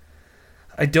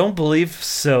 I don't believe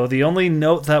so. The only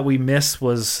note that we missed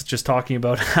was just talking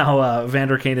about how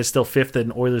Vander Kane is still fifth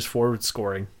in Oilers forward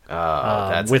scoring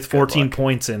with 14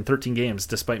 points in 13 games,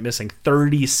 despite missing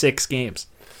 36 games.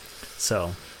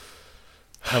 So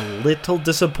a little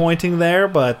disappointing there,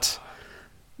 but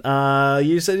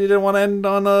you said you didn't want to end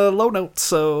on a low note,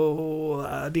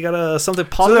 so do you got something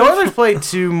positive? So the Oilers play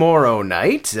tomorrow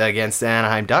night against the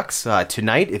Anaheim Ducks.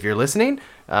 Tonight, if you're listening.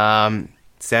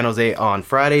 San Jose on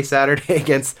Friday, Saturday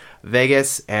against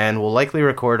Vegas, and we'll likely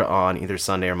record on either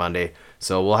Sunday or Monday.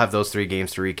 So we'll have those 3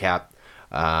 games to recap.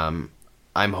 I'm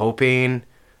hoping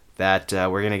that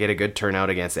we're going to get a good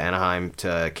turnout against Anaheim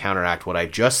to counteract what I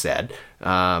just said.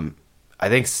 I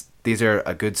think these are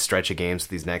a good stretch of games,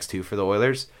 these next 2 for the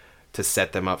Oilers, to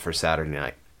set them up for Saturday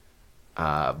night.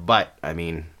 But, I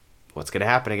mean, what's going to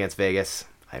happen against Vegas?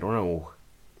 I don't know.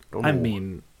 I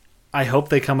mean, I hope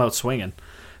they come out swinging.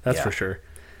 That's for sure.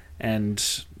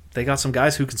 And they got some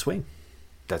guys who can swing.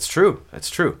 That's true.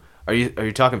 Are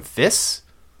you talking fists?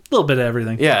 A little bit of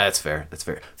everything. Yeah, that's fair.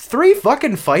 3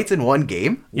 fucking fights in one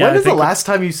game? Yeah, when was the last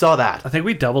time you saw that? I think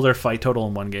we doubled our fight total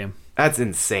in one game. That's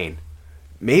insane.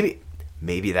 Maybe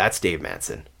that's Dave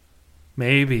Manson.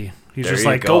 Maybe. He's There just you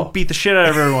like, go beat the shit out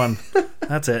of everyone.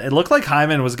 That's it. It looked like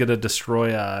Hyman was going to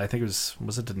destroy, I think it was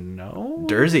it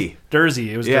Dursey.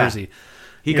 It was Dursey.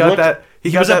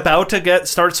 He was about to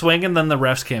start swinging, then the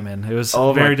refs came in. It was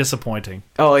very disappointing.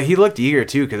 Oh, he looked eager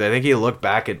too, because I think he looked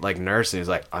back at like Nurse and he was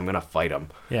like, "I'm gonna fight him."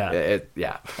 Yeah,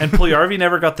 yeah. And Puljujarvi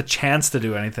never got the chance to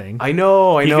do anything. I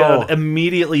know. He got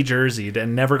immediately jerseyed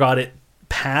and never got it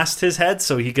past his head,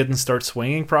 so he couldn't start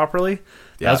swinging properly.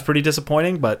 Yeah. That was pretty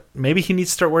disappointing. But maybe he needs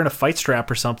to start wearing a fight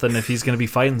strap or something if he's going to be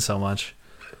fighting so much.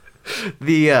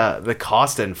 The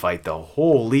Costin fight, though,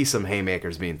 holy, some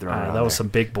haymakers being thrown around. That was some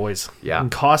big boys. Yeah.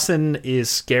 And Costin is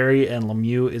scary and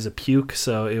Lemieux is a puke,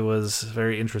 so it was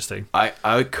very interesting.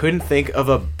 I couldn't think of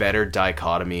a better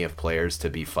dichotomy of players to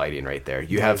be fighting right there.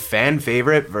 You have fan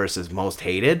favorite versus most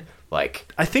hated.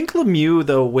 Like, I think Lemieux,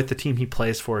 though, with the team he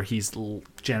plays for, he's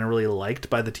generally liked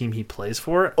by the team he plays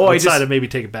for. Outside of maybe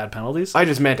taking bad penalties. I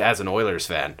just meant as an Oilers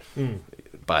fan.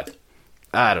 But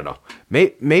I don't know.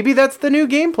 Maybe that's the new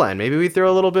game plan. Maybe we throw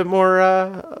a little bit more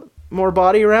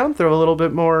body around, throw a little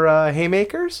bit more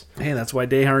haymakers. Hey, that's why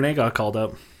Desharnais got called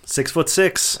up.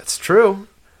 6'6". That's true.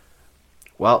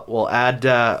 Well, we'll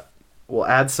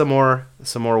add some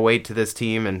more weight to this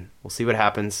team, and we'll see what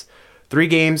happens. 3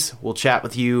 games. We'll chat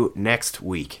with you next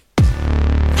week.